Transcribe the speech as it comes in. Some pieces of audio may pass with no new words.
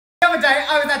Yesterday,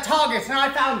 I was at Target and I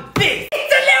found this.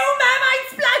 It's a Little Mermaid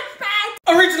splash pad.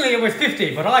 Originally, it was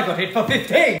 50, but I got it for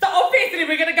 15. So obviously,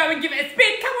 we're gonna go and give it a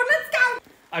spin. Come on, let's go.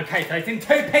 Okay, so it's in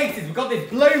 2 pieces. We've got this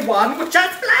blue one, which has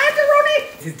splatter on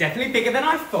it. This is definitely bigger than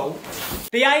I thought.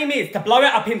 The aim is to blow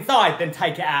it up inside, then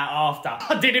take it out after.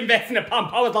 I did invest in a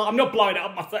pump. I was like, I'm not blowing it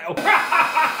up myself.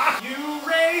 You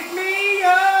raised me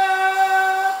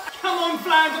up. Come on,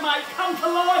 Flounder, mate, come to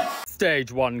life.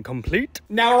 Stage 1 complete.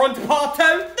 Now we're on to part 2,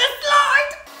 the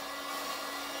slide.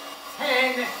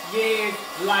 10 years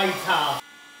later.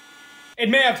 It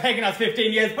may have taken us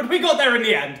 15 years, but we got there in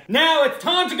the end. Now it's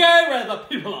time to go where the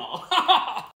people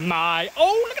are.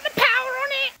 Oh, look at the power on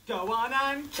it. Go on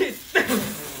and kiss.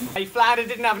 Hey, Flounder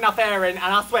didn't have enough air in, and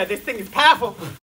I swear this thing is powerful.